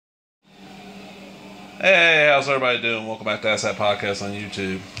Hey, how's everybody doing? Welcome back to Ask That Podcast on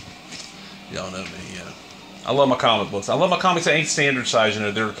YouTube. Y'all know me, yeah. I love my comic books. I love my comics that ain't standard size. You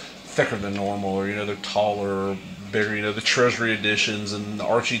know, they're thicker than normal, or they're taller, bigger. The Treasury editions and the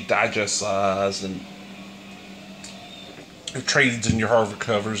Archie Digest size, and your trades and your Harvard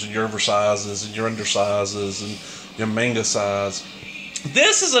covers and your oversizes and your undersizes and your manga size.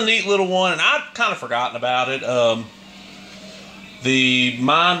 This is a neat little one, and I've kind of forgotten about it. The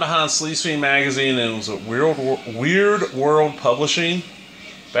mind behind Sleaze Fiend magazine, and it was a Weird World Publishing,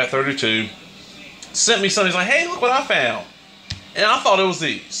 Bat 32, sent me something. He's like, hey, look what I found. And I thought it was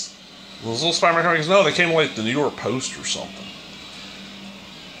these. Those little Spider-Man comics. No, they came like the New York Post or something.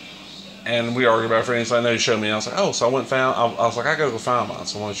 And we argued about it for anything. So I know he showed me. And I was like, oh, so I went and found. I was like, I gotta go find mine.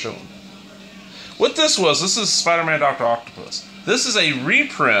 So I want to show him. What this is Spider-Man Dr. Octopus. This is a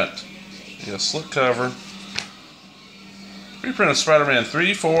reprint. You got a slick cover. Reprint of Spider-Man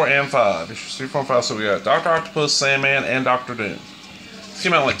 3, 4, and 5. Issues 3, 4, and 5. So we got Dr. Octopus, Sandman, and Dr. Doom. This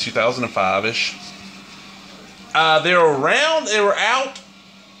came out in like 2005-ish. They were out,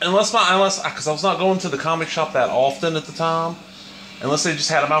 because I was not going to the comic shop that often at the time. Unless they just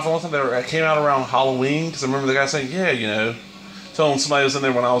had them out for a long time. They came out around Halloween, because I remember the guy saying, yeah, telling somebody was in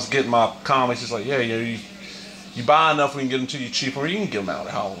there when I was getting my comics, he's like, yeah, you buy enough, we can get them to you cheap, or you can get them out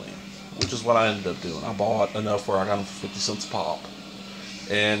at Halloween. Which is what I ended up doing. I bought enough where I got them for 50 cents a pop.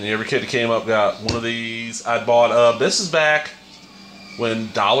 And every kid that came up got one of these. I bought, this is back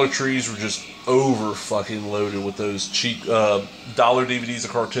when Dollar Trees were just over fucking loaded with those cheap dollar DVDs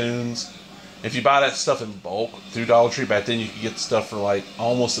of cartoons. If you buy that stuff in bulk through Dollar Tree, back then you could get stuff for like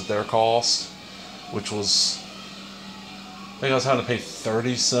almost at their cost. Which was, I think I was having to pay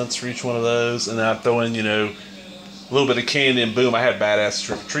 30 cents for each one of those. And then I'd throw in, a little bit of candy, and boom, I had badass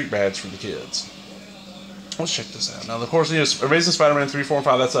trick-or-treat bags for the kids. Let's check this out. Now, of course, Amazing Spider-Man 3, 4, and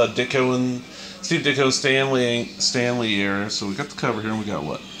 5, that's Steve Ditko, Stanley era. So we got the cover here, and we got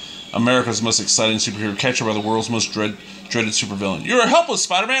what? America's most exciting superhero, captured by the world's most dreaded supervillain. You're a helpless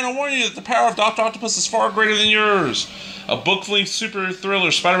Spider-Man. I warn you that the power of Dr. Octopus is far greater than yours. A book-length super thriller,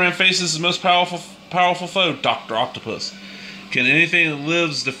 Spider-Man faces his most powerful foe, Dr. Octopus. Can anything that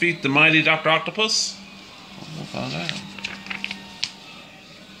lives defeat the mighty Dr. Octopus? We'll find out.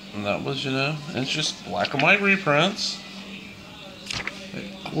 And that was, it's just black and white reprints. That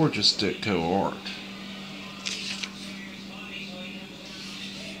gorgeous Ditko art.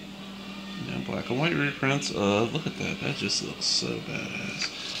 Yeah, black and white reprints. Look at that. That just looks so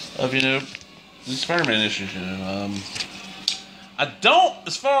badass. Of, these Spider-Man issues, I don't,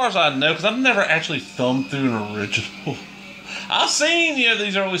 as far as I know, because I've never actually thumbed through an original. I've seen,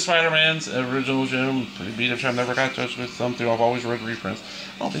 these early Spider-Man's originals, pretty beat up. I've never got touched with thumb through. I've always read reprints.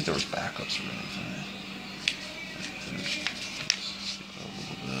 I don't think there was backups or anything.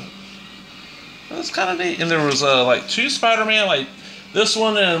 That's kind of neat. And there was, like, two Spider-Man, like, this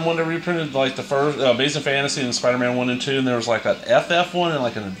one and one that reprinted, like, the first, Amazing Fantasy and Spider-Man 1 and 2, and there was, like, an FF one and,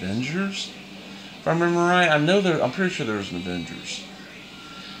 like, an Avengers, if I remember right. I'm pretty sure there was an Avengers.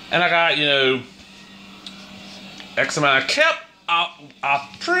 And I got, X amount. I'm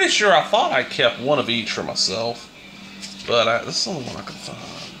pretty sure I thought I kept one of each for myself. But this is the only one I could find.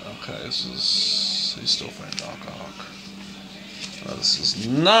 Okay, he's still fighting Doc Ock. This is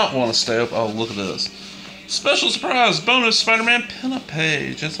not one to stay up. Oh, look at this. Special surprise bonus Spider-Man pinup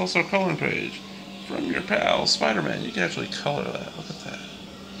page. It's also a coloring page. From your pal, Spider-Man. You can actually color that. Look at that.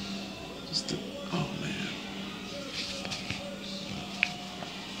 Oh, man.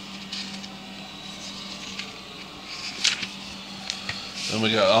 And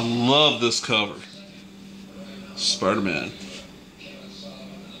we got, I love this cover. Spider-Man.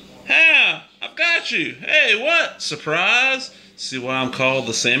 Hey, I've got you. Hey, what? Surprise? See why I'm called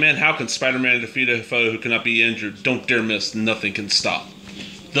the Sandman? How can Spider-Man defeat a foe who cannot be injured? Don't dare miss. Nothing can stop.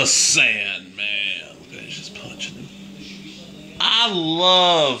 The Sandman. Look at he's just punching him. I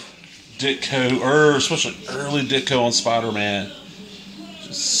love Ditko, especially early Ditko on Spider-Man.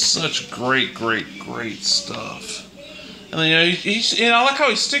 Just such great stuff. And then, I like how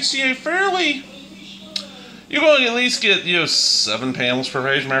he sticks to you fairly. You're going to at least get, 7 panels per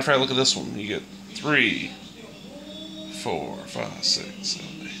page. Matter of fact, look at this one. You get 3, 4, 5, 6,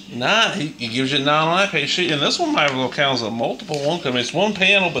 7, 8, 9. He gives you 9 on that page sheet. And this one might have count as a multiple one. I mean, it's one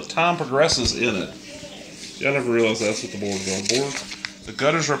panel, but time progresses in it. I never realized that's what the board is on. The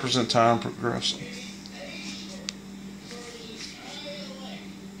gutters represent time progressing.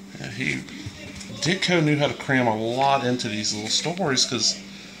 Yeah, Ditko knew how to cram a lot into these little stories, because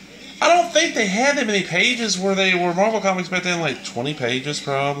I don't think they had that many pages where they were Marvel Comics back then, like 20 pages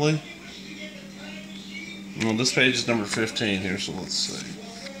probably. Well, this page is number 15 here, so let's see.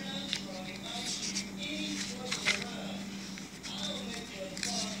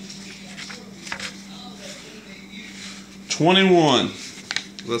 21.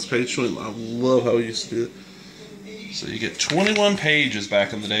 That's page 20. I love how we used to do it. So you get 21 pages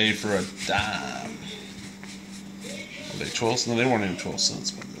back in the day for a dime. Are they 12? No, they weren't even 12 cents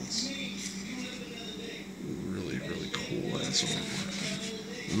by this. Really, really cool ass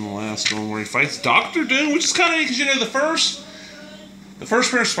artwork. And the last one where he fights Dr. Doom, which is kind of neat because you know the first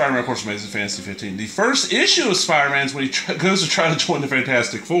print of Spider-Man, of course, Amazing Fantasy 15. The first issue of Spider-Man is when he goes to try to join the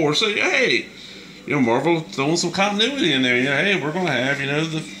Fantastic Four. So, hey, you know, Marvel throwing some continuity in there. You know, hey, we're going to have, you know,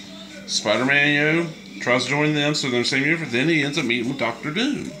 the Spider-Man, you know, tries to join them, so they're in the same universe. Then he ends up meeting with Dr.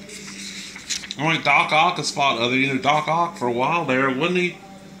 Doom. I'm like, Doc Ock has fought other, you know, Doc Ock for a while there. Wasn't he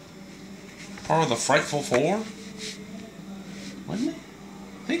part of the Frightful Four? Wasn't he?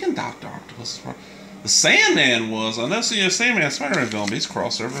 Thinking Dr. Octopus was part. The Sandman was. I know, so, you know, Sandman, Spider-Man villain, he's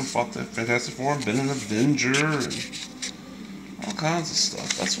crossed over and fought the Fantastic Four, been an Avenger, and all kinds of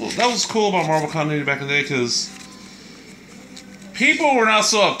stuff. That was cool about Marvel continuity back in the day, because people were not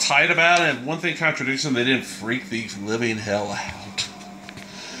so uptight about it, and one thing contradicts them, they didn't freak the living hell out.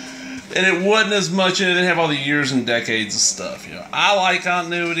 And it wasn't as much, you know, they didn't have all the years and decades of stuff, you know. I like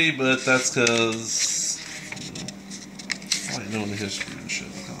continuity, but that's because, you know, I like knowing the history and shit.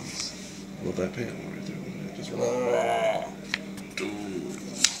 I love that panel right there. Just raw.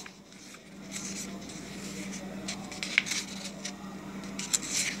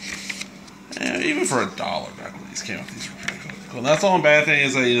 And even for $1 back when these came out, these were pretty cool. And that's the only bad thing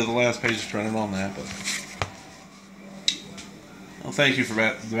is that, you know, the last page is printed on that. But well, thank you for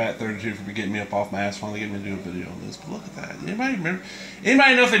Bat32 for getting me up off my ass, finally getting me to do a video on this. But look at that. Anybody remember?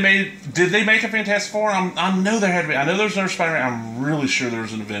 Anybody know if did they make a Fantastic Four? I know there had to be. I know there was another Spider-Man. I'm really sure there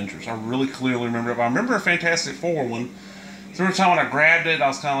was an Avengers. I really clearly remember it. But I remember a Fantastic Four one. So every time when I grabbed it, I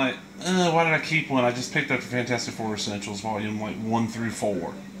was kind of like, why did I keep one? I just picked up the Fantastic Four Essentials, volume like 1 through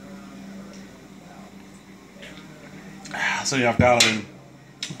 4. So yeah, I've got it in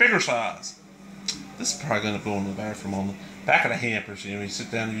bigger size. This is probably going to go in the bathroom on the back of the hampers. You know, you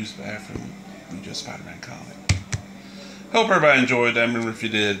sit down and use the bathroom, read your Spider-Man comic. Hope everybody enjoyed that. Remember, if you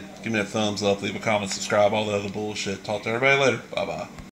did, give me a thumbs up, leave a comment, subscribe, all the other bullshit. Talk to everybody later. Bye-bye.